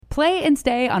play and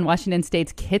stay on Washington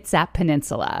State's Kitsap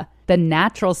Peninsula, the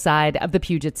natural side of the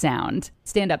Puget Sound.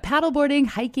 Stand-up paddleboarding,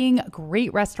 hiking,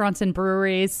 great restaurants and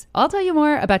breweries. I'll tell you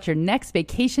more about your next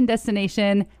vacation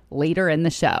destination later in the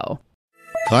show.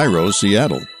 Cairo,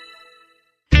 Seattle.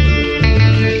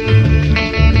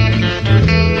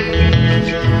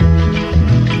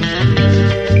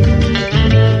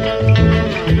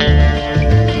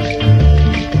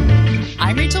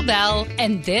 I'm Rachel Bell,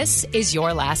 and this is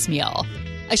Your Last Meal,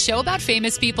 a show about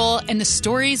famous people and the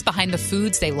stories behind the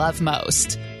foods they love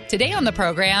most. Today on the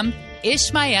program,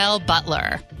 Ishmael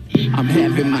Butler. I'm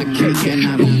having my cake and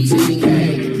I'm eating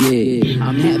cake. Yeah,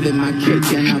 I'm having my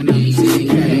cake and I'm eating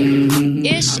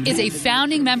cake. Ish is a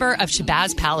founding member of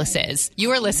Shabazz Palaces.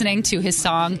 You are listening to his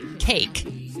song, Cake.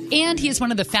 And he is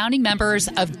one of the founding members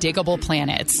of Diggable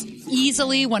Planets,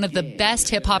 easily one of the best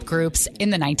hip-hop groups in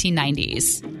the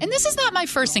 1990s. And this is not my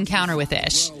first encounter with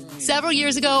Ish. Several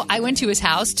years ago, I went to his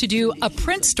house to do a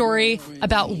print story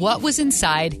about what was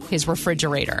inside his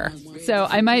refrigerator. So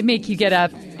I might make you get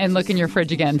up and look in your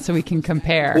fridge again so we can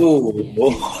compare. Ooh,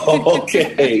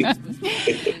 okay.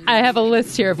 I have a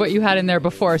list here of what you had in there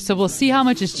before, so we'll see how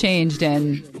much has changed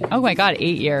in, oh my God,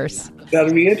 8 years.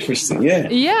 That'll be interesting, yeah.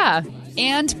 Yeah.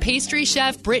 And pastry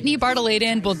chef Brittany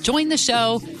Bartoladen will join the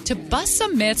show to bust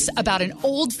some myths about an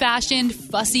old-fashioned,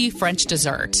 fussy French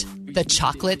dessert, the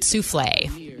chocolate souffle.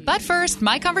 But first,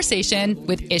 my conversation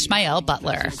with Ishmael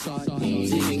Butler.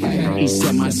 He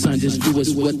said, my son, just do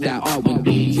us what thou art with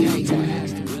me.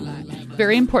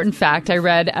 Very important fact I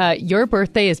read, your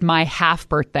birthday is my half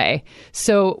birthday.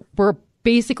 So we're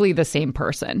basically the same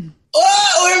person.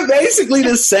 Oh, we're basically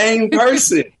the same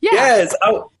person. Yeah. Yes.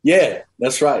 Oh, yeah,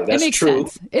 that's right. That's it makes true.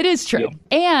 Sense. It is true.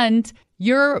 Yeah. And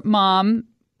your mom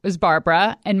is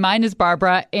Barbara and mine is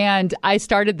Barbara. And I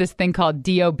started this thing called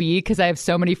DOB because I have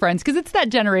so many friends, because it's that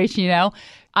generation, you know.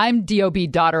 I'm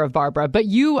DOB, daughter of Barbara. But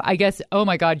you, I guess, oh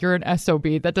my God, you're an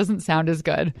SOB. That doesn't sound as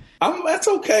good. That's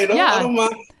okay. I don't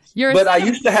mind. But I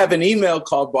used to have an email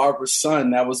called Barbara's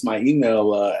Son. That was my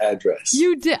email address.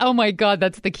 You did? Oh my God,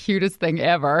 that's the cutest thing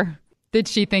ever. Did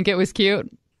she think it was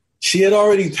cute? She had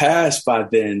already passed by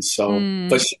then, so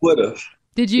but she would have.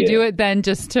 Did you do it then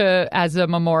just as a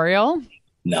memorial?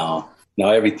 No,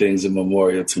 everything's a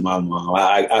memorial to my mom.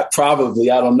 I probably,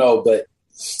 I don't know, but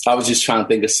I was just trying to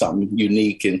think of something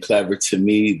unique and clever to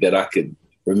me that I could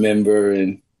remember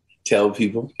and tell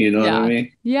people, you know what I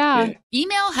mean? Yeah.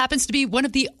 Email happens to be one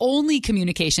of the only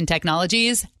communication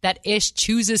technologies that Ish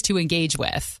chooses to engage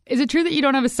with. Is it true that you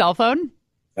don't have a cell phone?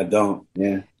 I don't,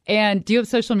 yeah. And do you have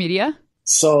social media?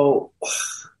 So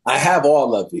I have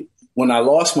all of it. When I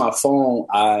lost my phone,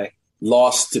 I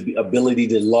lost the ability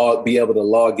to be able to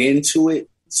log into it.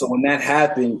 So when that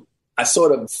happened, I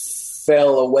sort of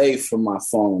fell away from my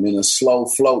phone in a slow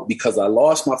float because I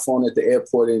lost my phone at the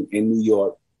airport in New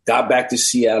York. Got back to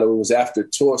Seattle. It was after a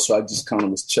tour, so I just kind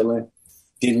of was chilling.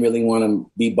 Didn't really want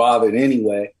to be bothered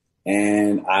anyway.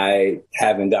 And I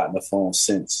haven't gotten a phone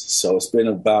since. So it's been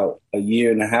about a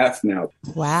year and a half now.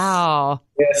 Wow.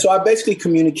 Yeah, so I basically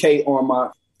communicate on my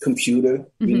computer.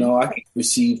 Mm-hmm. You know, I can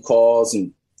receive calls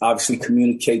and obviously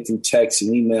communicate through text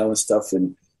and email and stuff.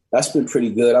 And that's been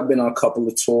pretty good. I've been on a couple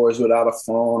of tours without a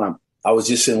phone. I was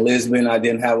just in Lisbon. I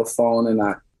didn't have a phone,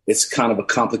 and it's kind of a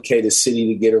complicated city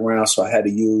to get around. So I had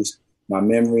to use my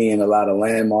memory and a lot of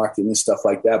landmarking and stuff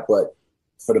like that. But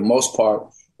for the most part,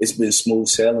 it's been smooth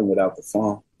sailing without the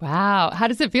phone. Wow. How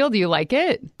does it feel? Do you like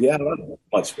it? Yeah, I love it.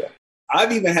 Much better.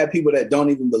 I've even had people that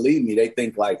don't even believe me. They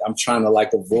think like I'm trying to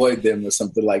like avoid them or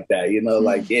something like that. You know,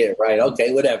 like, yeah, right.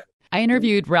 Okay, whatever. I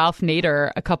interviewed Ralph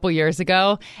Nader a couple years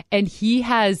ago, and he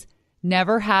has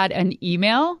never had an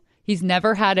email. He's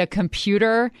never had a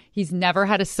computer. He's never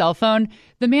had a cell phone.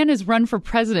 The man has run for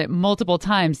president multiple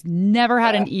times, never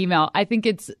had an email. I think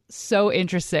it's so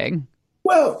interesting.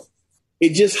 Well,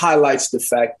 it just highlights the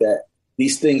fact that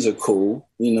these things are cool,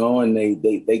 you know, and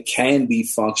they can be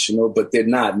functional, but they're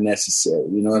not necessary.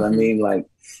 You know what I mean? Like,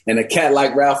 and a cat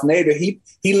like Ralph Nader,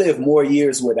 he lived more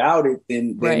years without it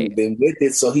than with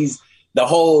it. So he's the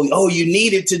whole, you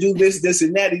needed to do this,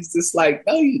 and that. He's just like,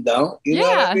 no, you don't. You know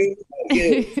what I mean?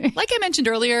 Yeah. Like I mentioned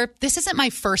earlier, this isn't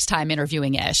my first time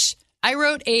interviewing Ish. I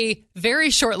wrote a very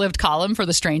short-lived column for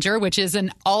The Stranger, which is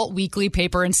an alt-weekly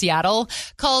paper in Seattle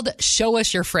called Show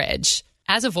Us Your Fridge.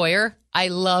 As a voyeur, I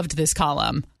loved this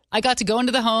column. I got to go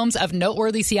into the homes of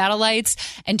noteworthy Seattleites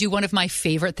and do one of my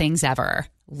favorite things ever.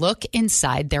 Look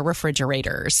inside their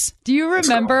refrigerators. Do you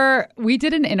remember we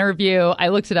did an interview, I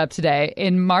looked it up today,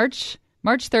 in March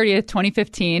 30th,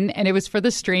 2015, and it was for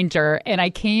The Stranger, and I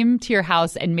came to your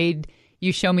house and made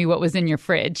you show me what was in your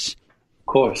fridge. Of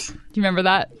course. Do you remember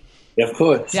that? Of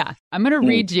course. Yeah. I'm going to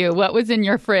read you what was in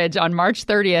your fridge on March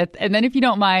 30th. And then if you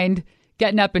don't mind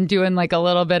getting up and doing like a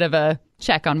little bit of a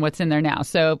check on what's in there now.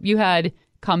 So you had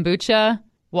kombucha,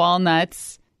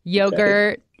 walnuts,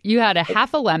 yogurt. You had a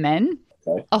half a lemon,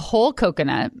 a whole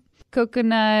coconut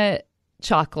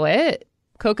chocolate,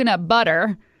 coconut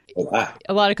butter,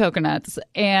 a lot of coconuts,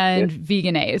 and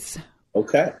Vegenaise.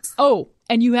 Okay. Oh,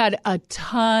 and you had a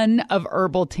ton of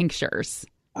herbal tinctures.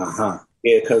 Uh-huh.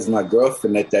 Yeah, because my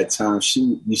girlfriend at that time,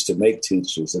 she used to make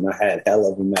tinctures, and I had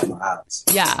hell of them at my house.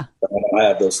 Yeah. But I don't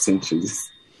have those tinctures.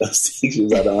 Those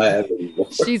tinctures I don't have anymore.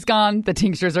 She's gone. The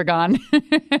tinctures are gone.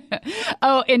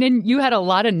 Oh, and then you had a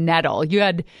lot of nettle. You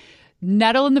had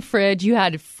nettle in the fridge. You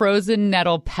had frozen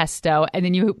nettle pesto, and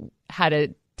then you had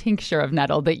a tincture of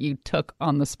nettle that you took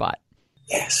on the spot.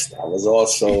 Yes, that was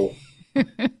also...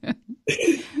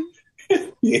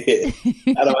 Yeah,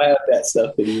 I don't have that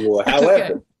stuff anymore. However,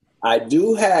 okay. I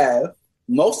do have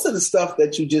most of the stuff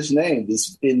that you just named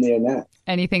is in there now.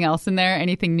 Anything else in there?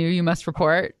 Anything new you must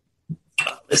report?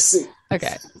 Let's see.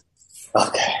 Okay.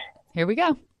 Here we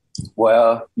go.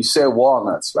 Well, you said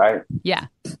walnuts, right? Yeah.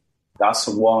 Got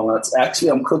some walnuts.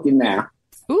 Actually, I'm cooking now.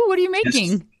 Ooh, what are you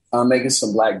making? I'm making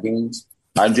some black beans.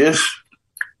 I just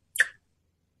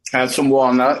had some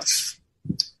walnuts.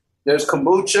 There's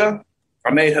kombucha. I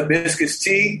made hibiscus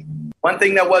tea. One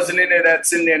thing that wasn't in there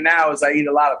that's in there now is I eat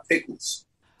a lot of pickles.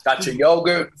 Got your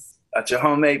yogurt, got your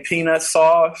homemade peanut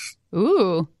sauce.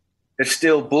 Ooh. There's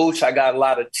still booch. I got a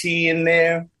lot of tea in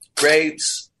there,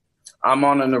 grapes. I'm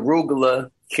on an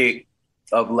arugula kick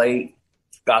of late.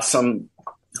 Got some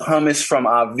hummus from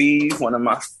Aviv, one of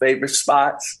my favorite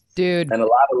spots. Dude. And a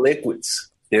lot of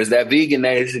liquids. There's that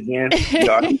Vegenaise again. You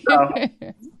already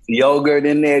know. Yogurt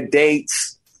in there,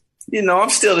 dates. You know, I'm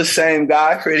still the same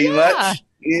guy, pretty much.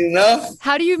 You know?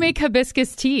 How do you make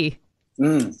hibiscus tea?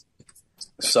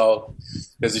 So,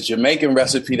 there's a Jamaican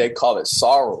recipe. They call it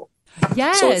sorrel.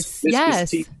 Yes, so it's hibiscus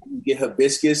tea. You get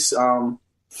hibiscus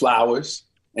flowers,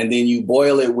 and then you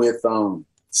boil it with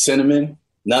cinnamon,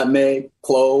 nutmeg,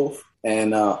 clove,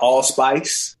 and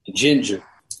allspice, ginger.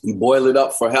 You boil it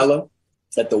up for hella.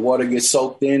 Let the water get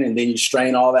soaked in, and then you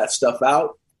strain all that stuff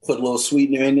out. Put a little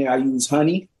sweetener in there. I use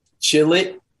honey. Chill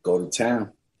it. Go to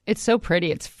town. It's so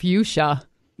pretty. It's fuchsia.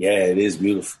 Yeah, it is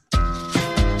beautiful.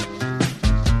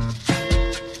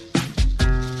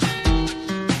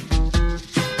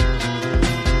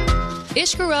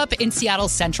 Ish grew up in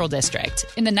Seattle's Central District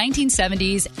in the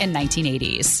 1970s and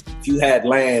 1980s. If you had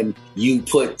land, you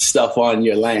put stuff on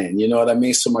your land. You know what I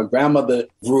mean? So my grandmother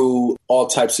grew all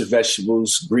types of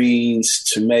vegetables, greens,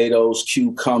 tomatoes,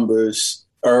 cucumbers,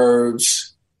 herbs,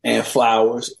 and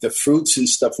flowers, the fruits and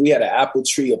stuff. We had an apple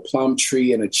tree, a plum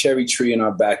tree, and a cherry tree in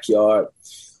our backyard.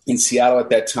 In Seattle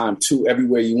at that time, too,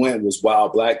 everywhere you went was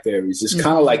wild blackberries. It's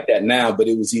kind of like that now, but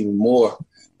it was even more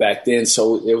back then.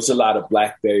 So there was a lot of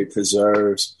blackberry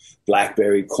preserves,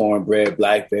 blackberry cornbread,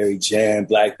 blackberry jam,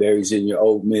 blackberries in your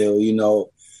oatmeal. You know,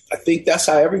 I think that's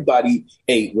how everybody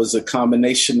ate, was a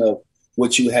combination of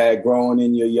what you had growing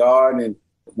in your yard and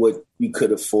what you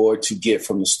could afford to get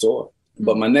from the store.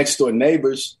 But my next door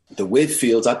neighbors, the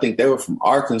Whitfields, I think they were from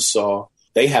Arkansas.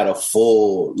 They had a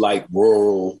full, like,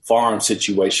 rural farm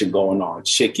situation going on.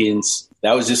 Chickens.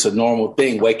 That was just a normal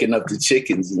thing, waking up to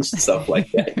chickens and stuff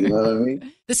like that. You know what I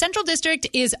mean? The Central District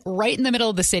is right in the middle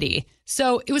of the city.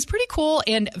 So it was pretty cool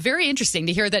and very interesting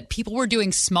to hear that people were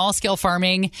doing small-scale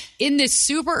farming in this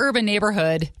super urban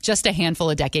neighborhood just a handful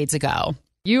of decades ago.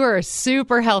 You are a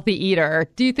super healthy eater.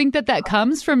 Do you think that that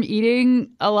comes from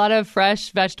eating a lot of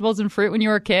fresh vegetables and fruit when you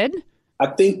were a kid? I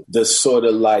think the sort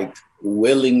of like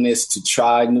willingness to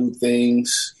try new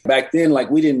things. Back then,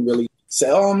 like, we didn't really say,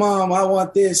 oh, Mom, I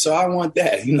want this or I want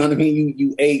that. You know what I mean?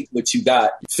 You ate what you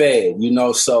got fed, you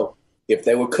know? So if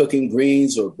they were cooking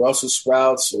greens or Brussels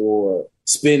sprouts or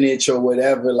spinach or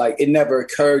whatever, like, it never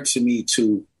occurred to me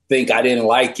to think I didn't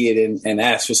like it and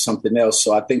ask for something else.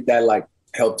 So I think that, like,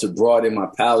 helped to broaden my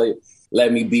palate,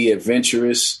 let me be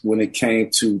adventurous when it came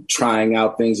to trying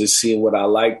out things and seeing what I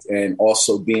liked, and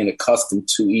also being accustomed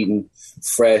to eating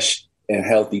fresh and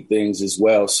healthy things as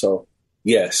well. So,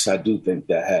 yes, I do think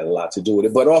that had a lot to do with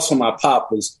it. But also my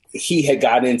pop he had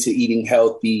got into eating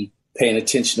healthy, paying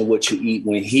attention to what you eat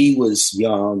when he was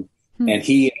young, and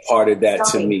he imparted that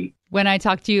to me. When I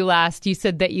talked to you last, you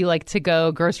said that you like to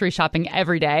go grocery shopping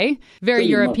every day. Very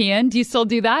European. Do you still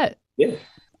do that? Yeah.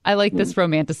 I like this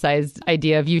romanticized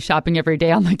idea of you shopping every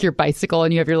day on like your bicycle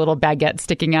and you have your little baguette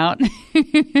sticking out.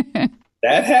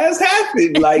 That has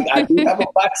happened. Like, I do have a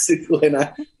bicycle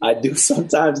and I do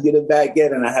sometimes get a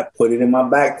baguette and I have put it in my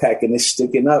backpack and it's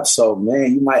sticking up. So,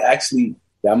 man,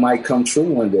 that might come true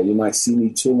one day. You might see me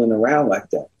tooling around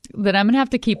like that. that I'm going to have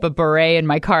to keep a beret in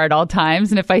my car at all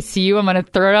times. And if I see you, I'm going to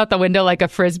throw it out the window like a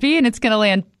Frisbee and it's going to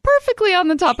land perfectly on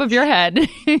the top of your head.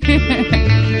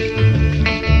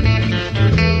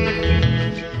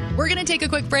 We're going to take a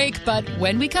quick break, but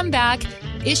when we come back,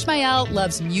 Ishmael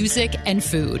loves music and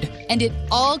food. And it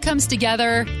all comes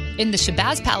together in the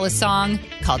Shabazz Palace song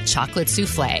called Chocolate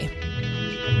Soufflé.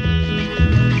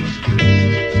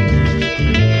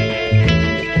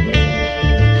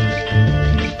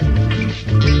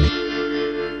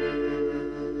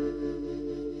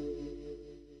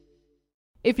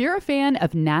 If you're a fan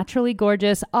of naturally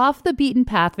gorgeous,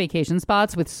 off-the-beaten-path vacation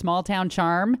spots with small-town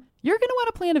charm, you're going to want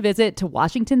to plan a visit to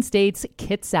Washington State's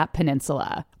Kitsap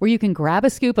Peninsula, where you can grab a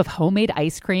scoop of homemade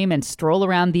ice cream and stroll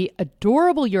around the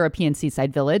adorable European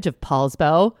seaside village of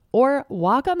Paulsbo, or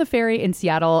walk on the ferry in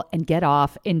Seattle and get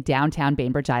off in downtown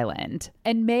Bainbridge Island.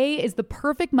 And May is the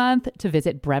perfect month to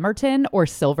visit Bremerton or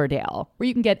Silverdale, where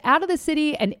you can get out of the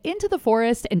city and into the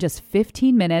forest in just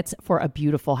 15 minutes for a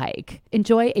beautiful hike.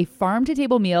 Enjoy a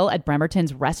farm-to-table meal at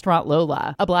Bremerton's Restaurant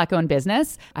Lola, a Black-owned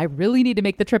business. I really need to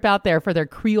make the trip out there for their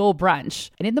Creole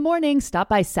brunch. And in the morning, stop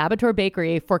by Saboteur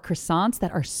Bakery for croissants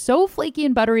that are so flaky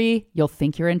and buttery, you'll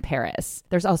think you're in Paris.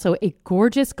 There's also a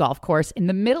gorgeous golf course in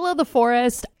the middle of the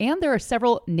forest, and there are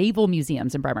several naval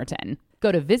museums in Bremerton.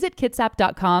 Go to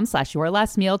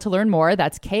visitkitsap.com/yourlastmeal to learn more.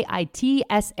 That's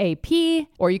KITSAP.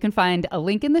 Or you can find a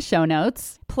link in the show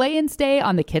notes. Play and stay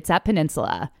on the Kitsap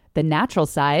Peninsula, the natural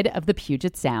side of the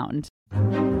Puget Sound.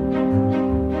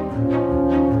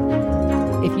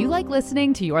 If you like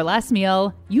listening to Your Last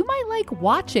Meal, you might like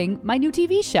watching my new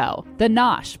TV show, The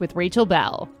Nosh with Rachel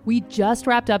Bell. We just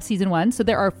wrapped up season 1, so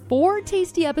there are 4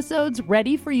 tasty episodes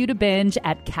ready for you to binge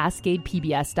at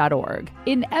CascadePBS.org.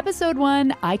 In episode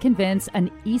 1, I convince an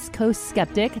East Coast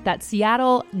skeptic that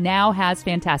Seattle now has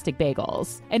fantastic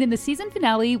bagels. And in the season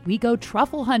finale, we go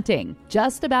truffle hunting,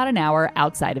 just about an hour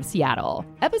outside of Seattle.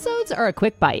 Episodes are a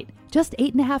quick bite, just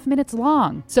 8.5 minutes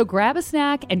long. So grab a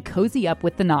snack and cozy up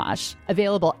with The Nosh.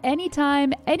 Available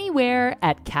anytime, anywhere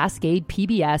at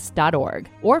CascadePBS.org,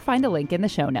 or find a link in the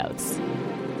show notes.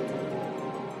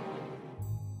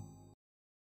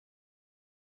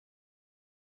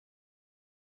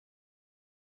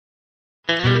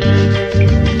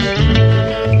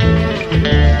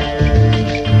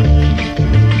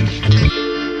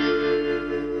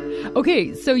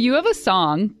 Okay, so you have a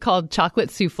song called Chocolate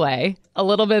Soufflé. A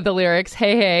little bit of the lyrics,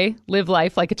 hey, hey, live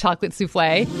life like a chocolate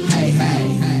soufflé. Hey, hey,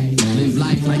 hey, live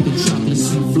life like a chocolate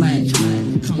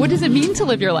soufflé. What does it mean to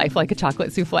live your life like a chocolate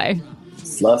soufflé?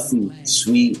 Fluffy,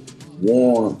 sweet,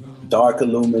 warm, dark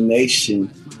illumination,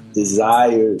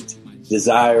 desired,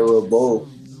 desirable,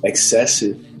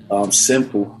 excessive,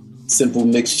 simple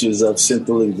mixtures of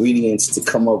simple ingredients to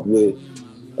come up with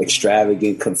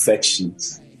extravagant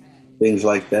confections. Things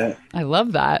like that. I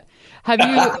love that.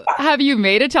 Have you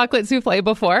made a chocolate soufflé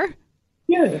before?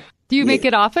 Yeah. Do you make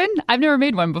it often? I've never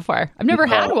made one before. I've never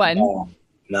had one.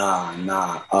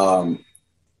 Nah.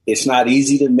 It's not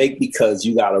easy to make because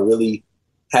you got to really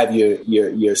have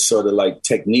your sort of like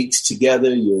techniques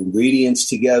together, your ingredients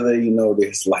together. You know,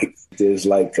 there's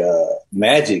like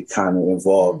magic kind of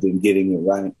involved in getting it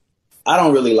right. I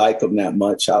don't really like them that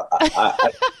much.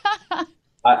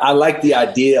 I like the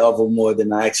idea of them more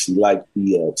than I actually like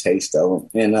the taste of them.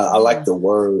 And I like the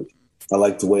word. I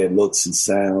like the way it looks and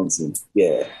sounds. And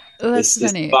yeah, that's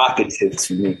funny. It's evocative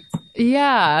to me.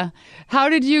 Yeah. How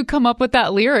did you come up with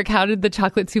that lyric? How did the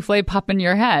chocolate soufflé pop in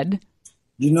your head?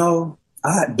 You know,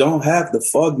 I don't have the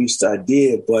foggiest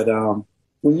idea, but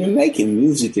when you're making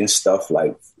music and stuff,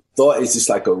 like thought is just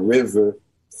like a river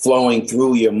flowing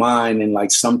through your mind, and like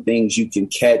some things you can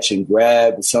catch and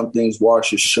grab, and some things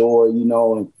wash ashore, you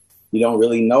know, and you don't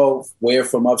really know where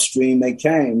from upstream they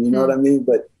came, you know what I mean?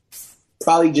 But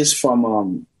probably just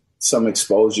from some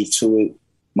exposure to it,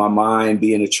 my mind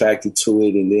being attracted to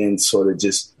it, and then sort of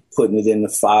just putting it in the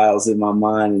files in my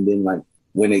mind, and then like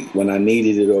when I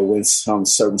needed it or when some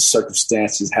certain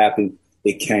circumstances happened,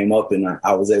 it came up and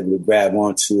I was able to grab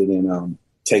onto it and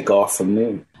take off from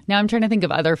there. Now I'm trying to think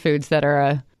of other foods that are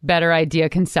a better idea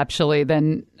conceptually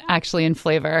than actually in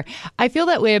flavor. I feel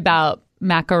that way about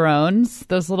macarons,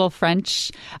 those little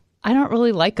French. I don't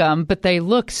really like them, but they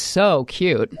look so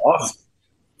cute. Awesome.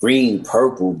 Green,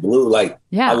 purple, blue. Like,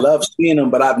 yeah. I love seeing them,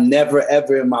 but I've never,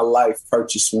 ever in my life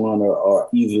purchased one or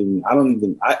even,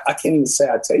 I can't even say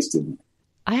I tasted them.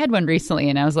 I had one recently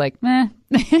and I was like, meh.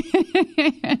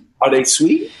 Are they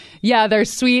sweet? Yeah, they're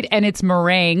sweet, and it's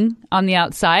meringue on the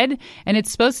outside, and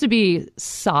it's supposed to be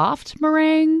soft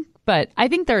meringue, but I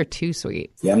think they're too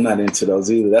sweet. Yeah, I'm not into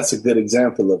those either. That's a good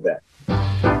example of that.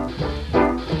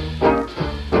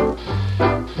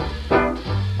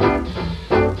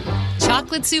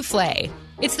 chocolate souffle.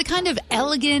 It's the kind of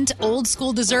elegant,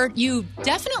 old-school dessert you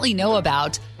definitely know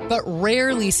about, but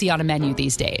rarely see on a menu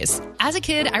these days. As a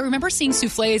kid, I remember seeing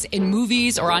souffles in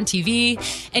movies or on TV,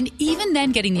 and even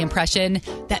then getting the impression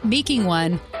that making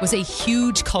one was a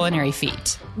huge culinary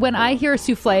feat. When I hear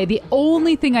souffle, the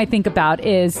only thing I think about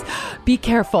is, be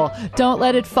careful, don't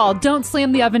let it fall, don't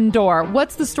slam the oven door.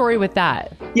 What's the story with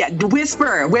that? Yeah,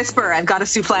 whisper, I've got a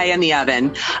souffle in the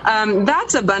oven.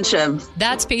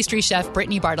 That's pastry chef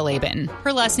Brittany Bartolabin.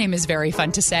 Her last name is very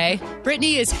fun to say.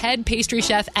 Brittany is head pastry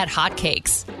chef at Hot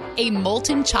Cakes, a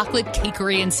molten chocolate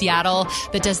cakery in Seattle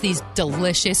that does these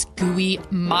delicious, gooey,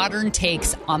 modern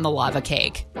takes on the lava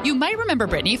cake. You might remember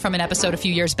Brittany from an episode a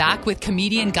few years back with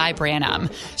comedian Guy Branum.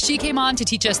 She came on to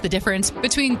teach us the difference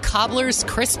between cobblers,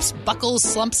 crisps, buckles,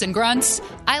 slumps, and grunts.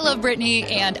 I love Brittany,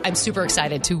 and I'm super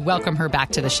excited to welcome her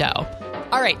back to the show.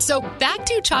 All right, so back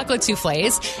to chocolate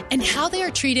souffles and how they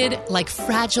are treated like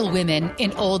fragile women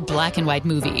in old black and white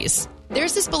movies.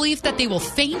 There's this belief that they will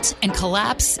faint and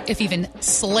collapse if even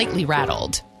slightly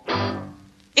rattled.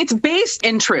 It's based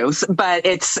in truth, but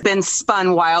it's been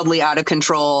spun wildly out of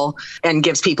control and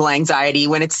gives people anxiety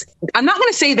when I'm not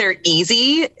going to say they're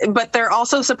easy, but they're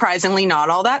also surprisingly not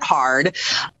all that hard.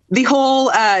 The whole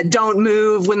don't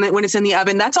move when it's in the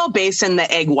oven, that's all based in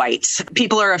the egg whites.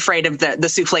 People are afraid of the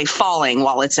souffle falling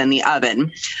while it's in the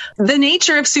oven. The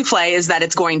nature of souffle is that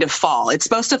it's going to fall. It's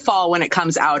supposed to fall when it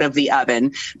comes out of the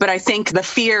oven. But I think the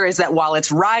fear is that while it's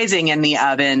rising in the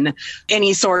oven,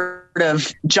 any sort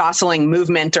of jostling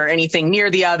movement or anything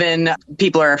near the oven,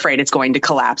 people are afraid it's going to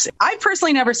collapse. I've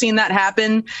personally never seen that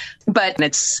happen, but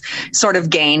it's sort of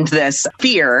gained this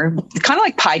fear, kind of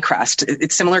like pie crust.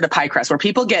 It's similar to pie crust, where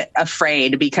people get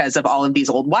afraid because of all of these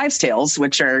old wives' tales,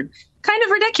 which are kind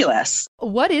of ridiculous.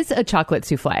 What is a chocolate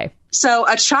souffle? So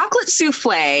a chocolate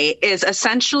souffle is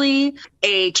essentially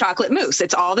a chocolate mousse.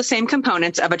 It's all the same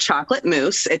components of a chocolate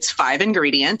mousse. It's 5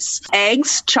 ingredients: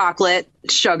 eggs, chocolate,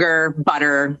 sugar,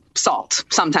 butter, salt,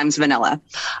 sometimes vanilla.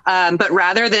 But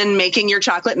rather than making your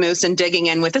chocolate mousse and digging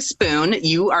in with a spoon,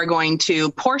 you are going to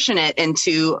portion it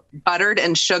into buttered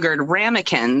and sugared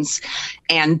ramekins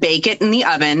and bake it in the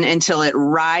oven until it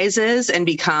rises and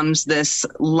becomes this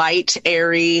light,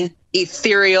 airy,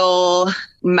 ethereal,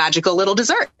 magical little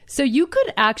dessert. So you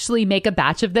could actually make a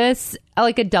batch of this,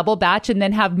 like a double batch, and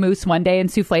then have mousse one day and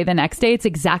souffle the next day. It's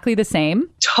exactly the same.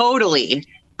 Totally.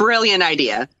 Brilliant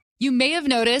idea. You may have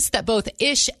noticed that both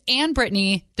Ish and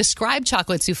Brittany describe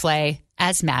chocolate souffle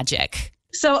as magic.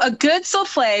 So a good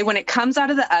souffle, when it comes out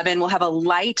of the oven, will have a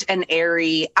light and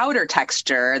airy outer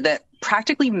texture that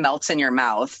practically melts in your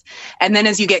mouth. And then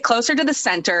as you get closer to the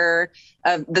center,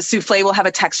 the souffle will have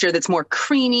a texture that's more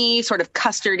creamy, sort of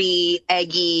custardy,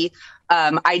 eggy.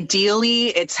 Ideally,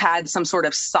 it's had some sort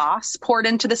of sauce poured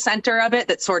into the center of it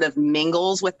that sort of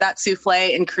mingles with that souffle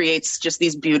and creates just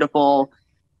these beautiful,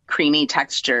 creamy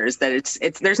textures that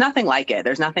it's there's nothing like it.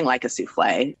 There's nothing like a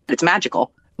souffle. It's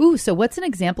magical. Ooh, so what's an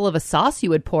example of a sauce you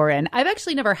would pour in? I've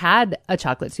actually never had a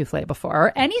chocolate souffle before,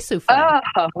 or any souffle.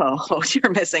 Oh,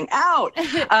 you're missing out.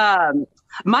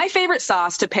 My favorite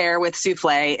sauce to pair with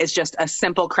souffle is just a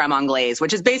simple creme anglaise,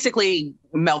 which is basically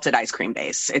melted ice cream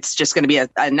base. It's just going to be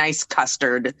a nice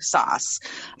custard sauce.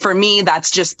 For me,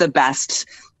 that's just the best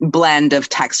blend of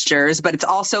textures, but it's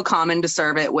also common to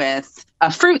serve it with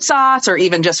a fruit sauce or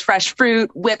even just fresh fruit,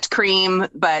 whipped cream.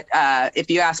 But if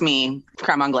you ask me,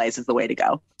 creme anglaise is the way to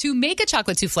go. To make a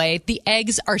chocolate souffle, the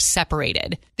eggs are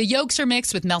separated. The yolks are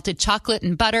mixed with melted chocolate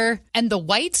and butter, and the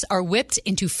whites are whipped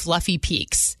into fluffy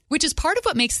peaks, which is part of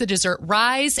what makes the dessert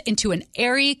rise into an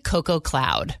airy cocoa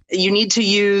cloud. You need to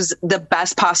use the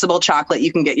best possible chocolate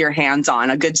you can get your hands on.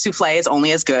 A good souffle is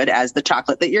only as good as the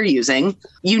chocolate that you're using.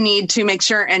 You need to make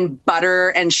sure and butter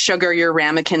and sugar your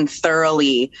ramekin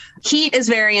thoroughly. Heat is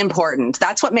very important.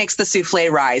 That's what makes the souffle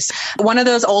rise. One of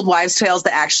those old wives' tales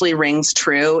that actually rings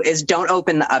true is don't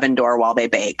open the oven door while they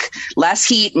bake. Less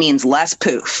heat means less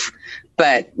poof.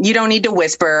 But you don't need to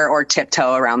whisper or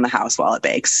tiptoe around the house while it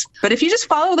bakes. But if you just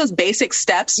follow those basic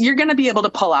steps, you're going to be able to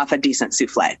pull off a decent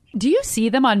souffle. Do you see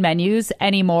them on menus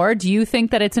anymore? Do you think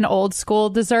that it's an old school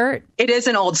dessert? It is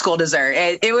an old school dessert.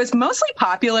 It was mostly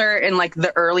popular in like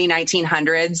the early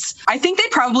 1900s. I think they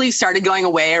probably started going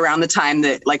away around the time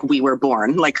that like we were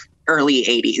born, like early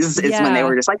 80s is when they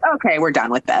were just like, okay, we're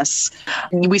done with this.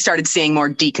 We started seeing more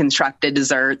deconstructed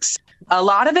desserts. A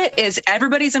lot of it is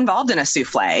everybody's involved in a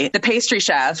souffle. The pastry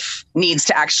chef needs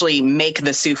to actually make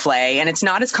the souffle, and it's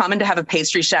not as common to have a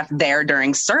pastry chef there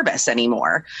during service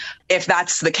anymore. if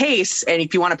that's the case, and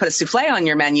if you want to put a souffle on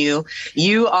your menu,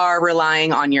 you are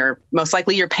relying on most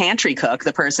likely your pantry cook,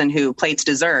 the person who plates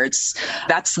desserts.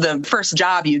 That's the first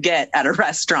job you get at a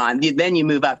restaurant. Then you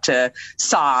move up to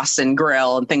sauce and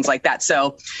grill and things like that.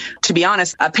 So to be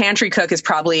honest, a pantry cook is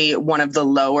probably one of the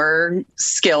lower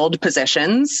skilled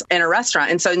positions in a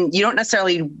restaurant. And so you don't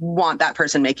necessarily want that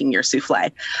person making your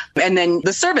souffle. And then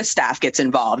the service staff gets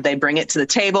involved. They bring it to the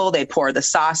table, they pour the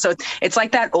sauce. So it's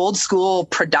like that old school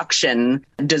production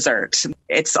dessert.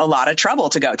 It's a lot of trouble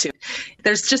to go to.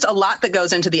 There's just a lot that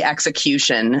goes into the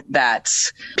execution that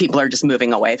people are just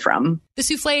moving away from. The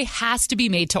souffle has to be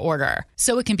made to order,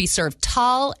 so it can be served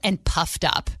tall and puffed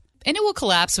up, and it will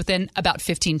collapse within about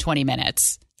 15-20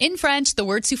 minutes. In French, the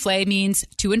word souffle means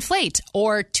to inflate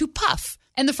or to puff.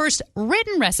 And the first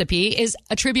written recipe is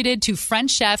attributed to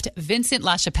French chef Vincent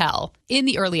Lachapelle in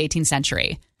the early 18th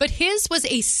century. But his was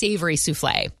a savory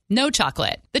souffle, no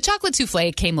chocolate. The chocolate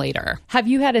souffle came later. Have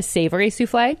you had a savory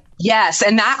souffle? Yes,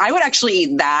 and that I would actually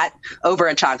eat that over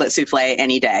a chocolate souffle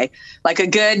any day. Like a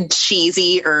good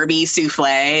cheesy, herby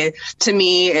souffle to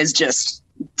me is just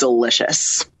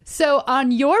delicious. So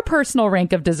on your personal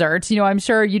rank of desserts, I'm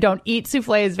sure you don't eat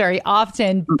souffles very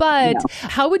often, but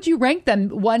How would you rank them?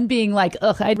 1 being like,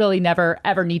 ugh, I'd really never,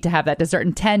 ever need to have that dessert.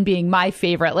 And 10 being my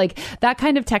favorite. Like that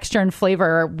kind of texture and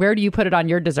flavor, where do you put it on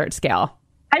your dessert scale?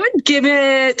 I'd give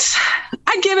it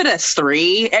a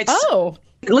 3.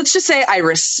 Let's just say I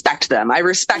respect them. I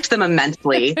respect them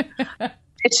immensely.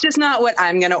 It's just not what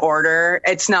I'm going to order.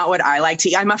 It's not what I like to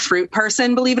eat. I'm a fruit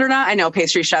person, believe it or not. I know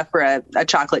pastry chef for a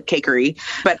chocolate cakery,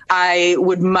 but I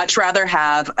would much rather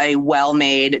have a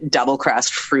well-made double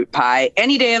crust fruit pie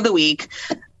any day of the week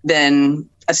than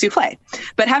a souffle.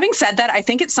 But having said that, I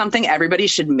think it's something everybody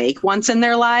should make once in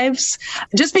their lives,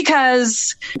 just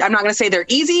because I'm not going to say they're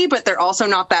easy, but they're also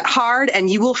not that hard. And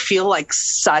you will feel like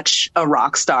such a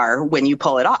rock star when you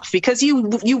pull it off, because you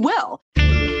will.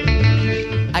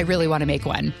 I really want to make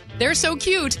one. They're so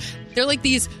cute. They're like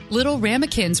these little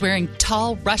ramekins wearing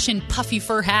tall Russian puffy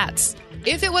fur hats.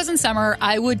 If it wasn't summer,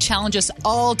 I would challenge us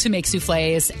all to make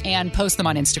souffles and post them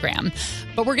on Instagram.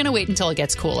 But we're going to wait until it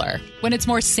gets cooler, when it's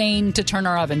more sane to turn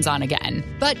our ovens on again.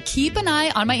 But keep an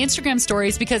eye on my Instagram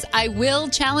stories, because I will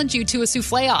challenge you to a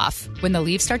souffle off. When the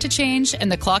leaves start to change and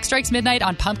the clock strikes midnight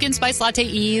on Pumpkin Spice Latte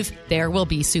Eve, there will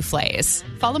be souffles.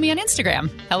 Follow me on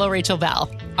Instagram. Hello, Rachel Bell.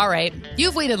 All right,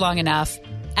 you've waited long enough.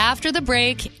 After the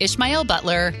break, Ishmael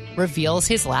Butler reveals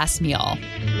his last meal.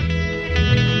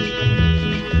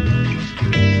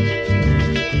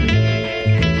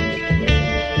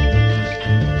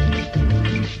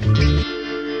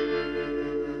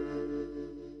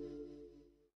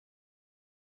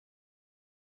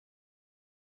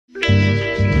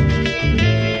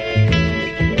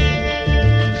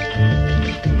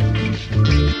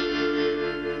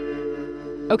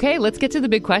 Okay, let's get to the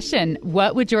big question.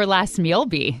 What would your last meal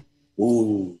be?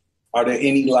 Ooh, are there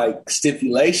any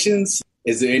stipulations?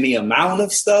 Is there any amount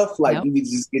of stuff? You can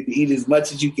just get to eat as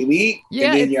much as you can eat,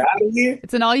 and then you're out of here?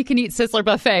 It's an all-you-can-eat Sizzler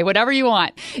buffet, whatever you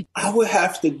want. I would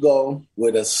have to go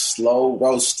with a slow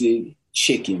roasted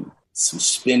chicken, some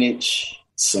spinach,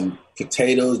 some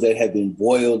potatoes that had been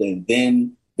boiled and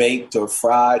then baked or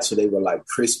fried so they were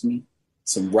crispy,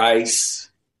 some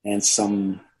rice, and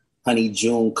some Honey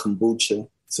June kombucha,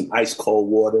 some ice cold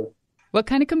water. What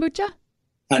kind of kombucha?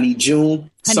 Honey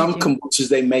June. Some kombuchas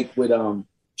they make with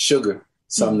sugar.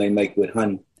 Some they make with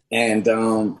honey. And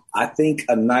I think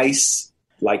a nice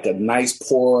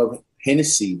pour of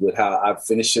Hennessy with how I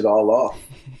finish it all off.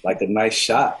 Like a nice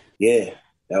shot. Yeah,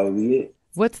 that would be it.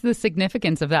 What's the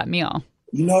significance of that meal?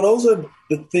 Those are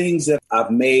the things that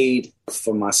I've made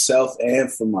for myself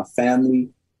and for my family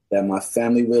that my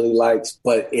family really likes.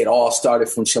 But it all started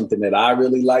from something that I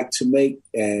really like to make.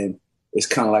 And it's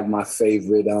kind of like my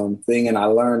favorite thing. And I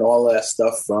learned all of that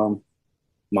stuff from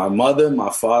my mother, my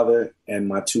father, and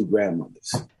my 2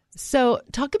 grandmothers. So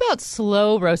talk about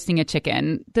slow roasting a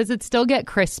chicken. Does it still get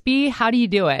crispy? How do you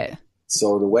do it?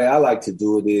 So the way I like to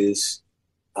do it is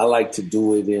I like to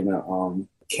do it in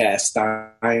a cast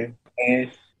iron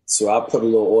pan. So I put a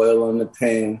little oil on the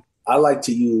pan. I like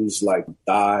to use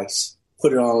thighs,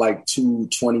 put it on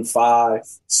 225,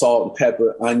 salt and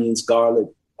pepper, onions, garlic,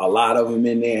 a lot of them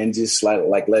in there, and just let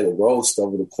it roast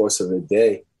over the course of the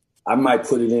day. I might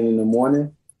put it in the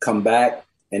morning, come back,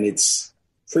 and it's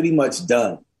pretty much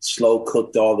done. Slow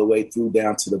cooked all the way through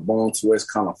down to the bone to where it's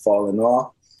kind of falling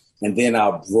off. And then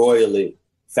I'll broil it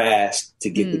fast to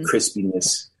get the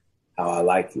crispiness how I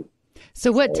like it.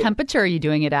 So what temperature are you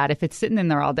doing it at if it's sitting in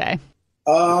there all day?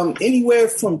 Anywhere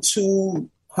from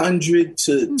 200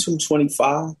 to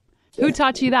 225. Who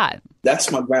taught you that?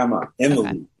 That's my grandma, Emily.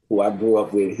 Okay. who I grew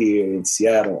up with here in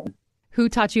Seattle. Who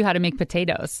taught you how to make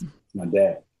potatoes? My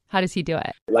dad. How does he do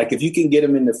it? Like if you can get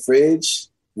them in the fridge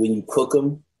when you cook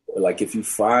them, or like if you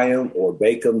fry them or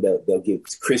bake them, they'll get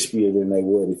crispier than they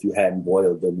would if you hadn't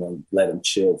boiled them and let them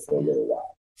chill for a little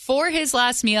while. For his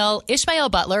last meal, Ishmael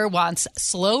Butler wants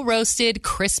slow roasted,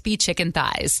 crispy chicken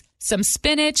thighs, some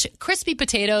spinach, crispy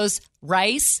potatoes,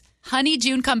 rice, honey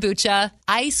June kombucha,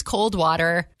 ice cold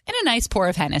water, and a nice pour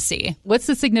of Hennessy. What's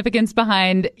the significance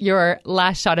behind your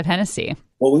last shot of Hennessy?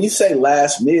 Well, when you say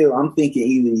last meal, I'm thinking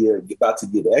either you're about to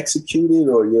get executed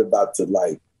or you're about to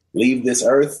like leave this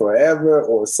earth forever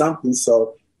or something.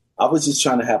 So I was just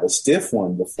trying to have a stiff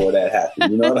one before that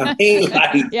happened. You know what I mean?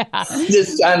 Like, Yeah.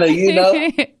 just trying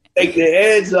to, take the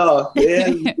edge off.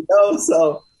 Man,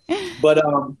 so, but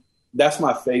that's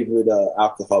my favorite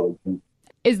alcoholic drink.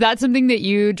 Is that something that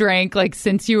you drank like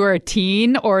since you were a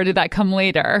teen, or did that come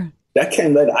later? That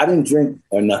came later. I didn't drink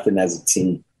or nothing as a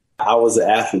teen. I was an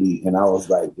athlete and I was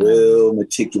like real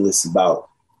meticulous about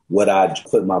what I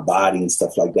put in my body and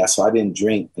stuff like that. So I didn't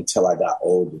drink until I got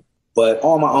older. But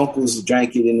all my uncles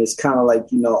drank it, and it's kind of like,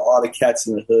 all the cats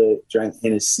in the hood drank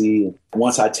Hennessy. And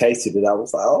once I tasted it, I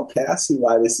was like, okay, I see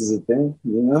why this is a thing,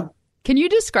 Can you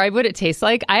describe what it tastes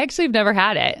like? I actually have never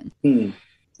had it.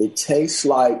 It tastes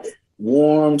like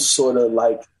warm, sort of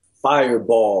like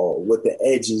Fireball with the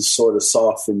edges sort of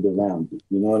softened around it.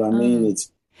 You know what I mean?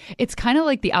 It's kind of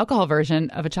like the alcohol version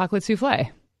of a chocolate souffle.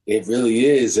 It really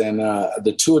is. And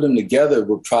the two of them together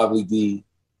would probably be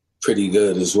pretty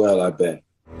good as well, I bet.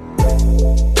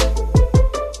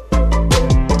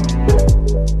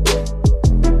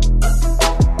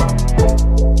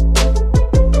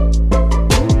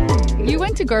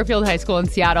 To Garfield High School in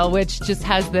Seattle, which just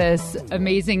has this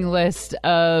amazing list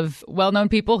of well-known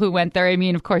people who went there. I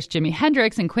mean, of course, Jimi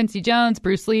Hendrix and Quincy Jones,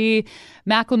 Bruce Lee,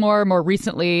 Macklemore, more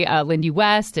recently, Lindy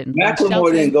West. And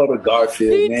Macklemore didn't go to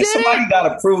Garfield, man. Somebody got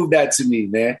to prove that to me,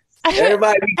 man.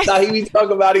 Everybody thought he was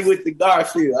talking about he went to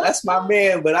Garfield. That's my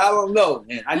man, but I don't know,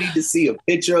 man. I need to see a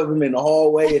picture of him in the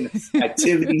hallway in the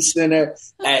activity center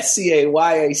at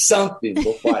CAYA something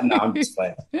before. No, I'm just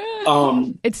playing.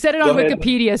 It said it on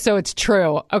Wikipedia, so it's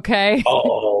true. Okay.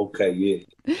 Oh, okay,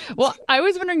 yeah. Well, I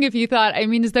was wondering if you thought,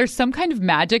 is there some kind of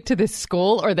magic to this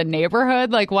school or the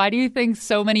neighborhood? Like, why do you think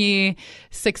so many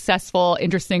successful,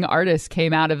 interesting artists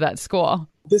came out of that school?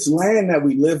 This land that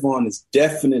we live on is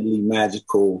definitely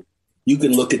magical. You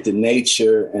can look at the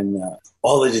nature and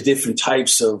all of the different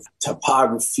types of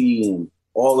topography and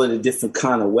all of the different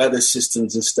kind of weather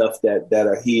systems and stuff that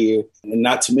are here. And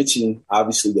not to mention,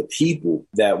 obviously, the people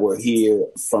that were here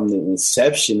from the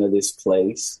inception of this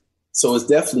place. So it's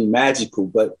definitely magical.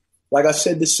 But like I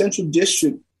said, the Central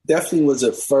District definitely was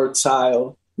a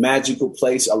fertile, magical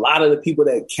place. A lot of the people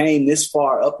that came this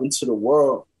far up into the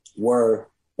world were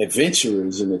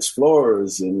adventurers and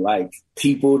explorers and like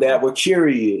people that were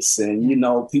curious and,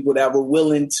 people that were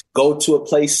willing to go to a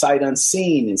place sight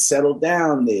unseen and settle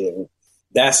down there.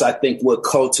 That's, I think, what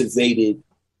cultivated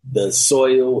the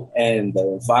soil and the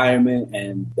environment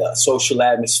and the social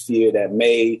atmosphere that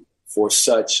made for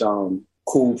such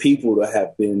cool people to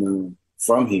have been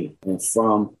from here and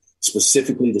from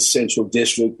specifically the Central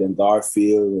District and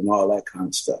Garfield and all that kind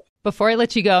of stuff. Before I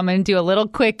let you go, I'm going to do a little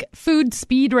quick food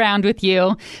speed round with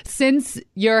you. Since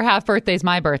your half birthday is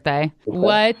my birthday, okay.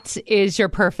 What is your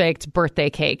perfect birthday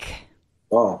cake?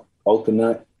 Oh,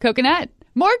 coconut. Coconut?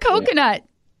 More coconut.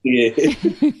 Yeah.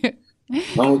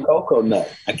 I'm a cocoa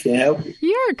nut. I can't help it.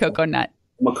 You're a cocoa nut.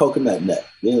 I'm a coconut nut.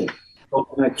 Yeah.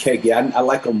 Coconut cake. Yeah, I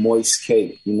like a moist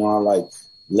cake. I like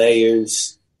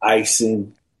layers,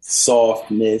 icing,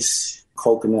 softness,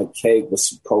 coconut cake with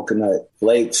some coconut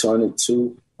flakes on it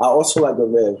too. I also like a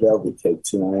red velvet cake,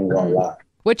 too. I ain't gonna lie.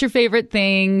 What's your favorite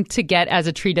thing to get as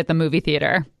a treat at the movie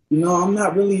theater? I'm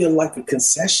not really a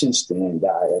concession stand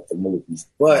guy at the movies,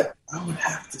 but I would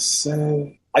have to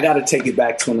say I got to take it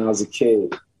back to when I was a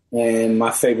kid. And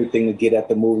my favorite thing to get at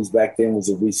the movies back then was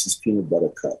a Reese's Peanut Butter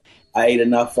Cup. I ate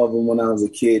enough of them when I was a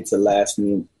kid to last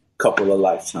me a couple of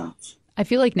lifetimes. I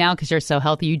feel like now, because you're so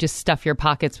healthy, you just stuff your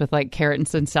pockets with like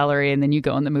carrots and celery, and then you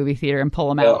go in the movie theater and pull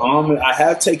them out. I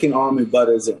have taken almond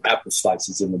butters and apple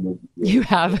slices in the movie theater. You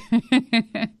have?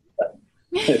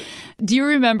 Do you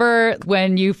remember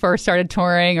when you first started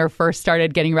touring or first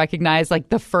started getting recognized, like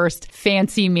the first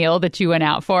fancy meal that you went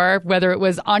out for, whether it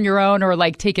was on your own or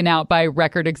like taken out by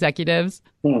record executives?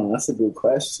 That's a good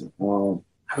question.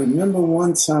 I remember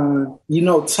one time,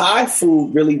 Thai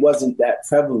food really wasn't that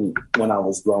prevalent when I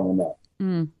was growing up.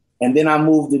 And then I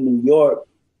moved to New York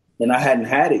and I hadn't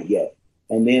had it yet.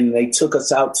 And then they took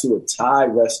us out to a Thai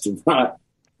restaurant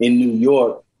in New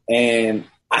York. And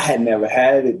I had never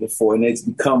had it before, and it's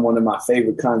become one of my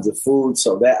favorite kinds of food.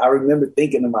 So that I remember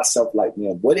thinking to myself, like,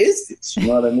 man, what is this? You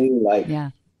know what I mean? Like,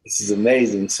 This is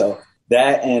amazing. So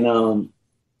that, and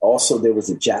also there was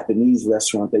a Japanese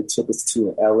restaurant they took us to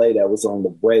in LA that was on La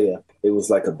Brea. It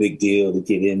was like a big deal to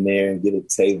get in there and get a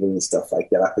table and stuff like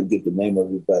that. I couldn't get the name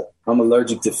of it, but I'm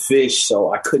allergic to fish,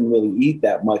 so I couldn't really eat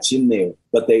that much in there.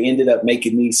 But they ended up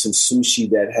making me some sushi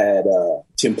that had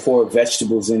tempura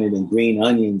vegetables in it and green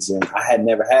onions, and I had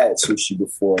never had sushi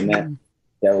before, and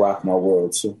that rocked my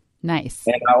world too. Nice.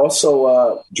 And I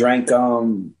also drank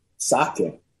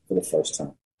sake for the first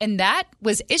time. And that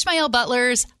was Ishmael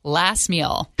Butler's last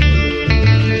meal.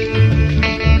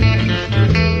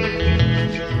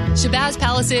 Shabazz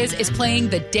Palaces is playing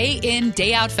the Day In,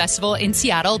 Day Out Festival in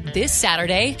Seattle this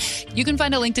Saturday. You can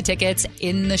find a link to tickets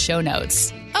in the show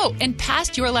notes. Oh, and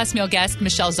past Your Last Meal guest,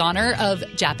 Michelle Zauner of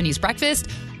Japanese Breakfast,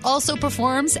 also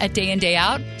performs at Day In, Day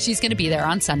Out. She's going to be there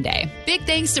on Sunday. Big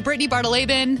thanks to Brittany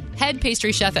Bartolabin, head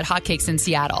pastry chef at Hotcakes in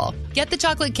Seattle. Get the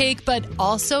chocolate cake, but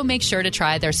also make sure to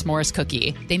try their s'mores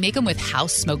cookie. They make them with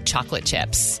house-smoked chocolate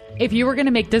chips. If you were going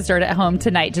to make dessert at home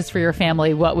tonight just for your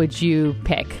family, what would you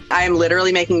pick? I'm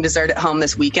literally making dessert at home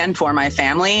this weekend for my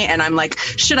family. And I'm like,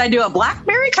 should I do a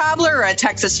blackberry cobbler or a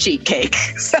Texas cheat cake?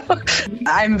 So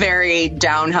I'm very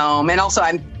down home. And also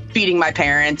I'm feeding my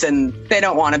parents and they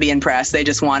don't want to be impressed. They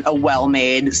just want a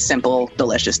well-made, simple,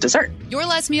 delicious dessert. Your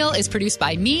Last Meal is produced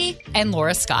by me and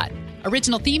Laura Scott.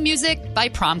 Original theme music by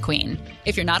Prom Queen.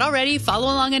 If you're not already, follow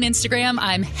along on Instagram.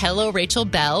 I'm Hello Rachel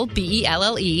Bell,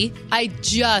 Belle. I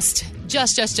just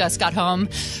got home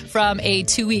from a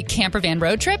 2-week camper van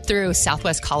road trip through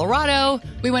Southwest Colorado.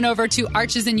 We went over to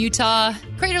Arches in Utah,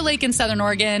 Crater Lake in Southern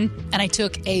Oregon, and I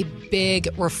took a big,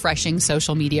 refreshing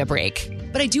social media break.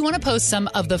 But I do want to post some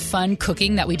of the fun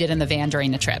cooking that we did in the van during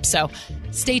the trip, so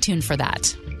stay tuned for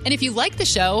that. And if you like the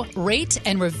show, rate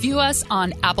and review us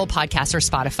on Apple Podcasts or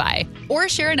Spotify, or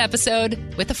share an episode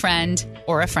with a friend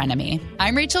or a frenemy.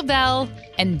 I'm Rachel Bell,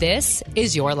 and this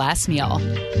is Your Last Meal.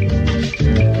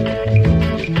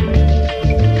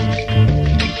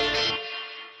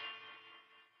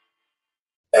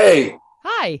 Hey.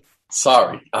 Hi.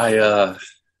 Sorry, I'm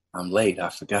late. I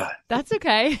forgot. That's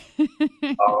okay.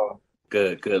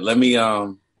 Good. Let me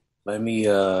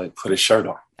put a shirt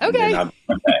on. Okay.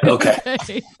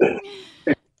 Okay.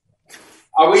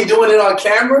 Are we doing it on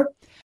camera?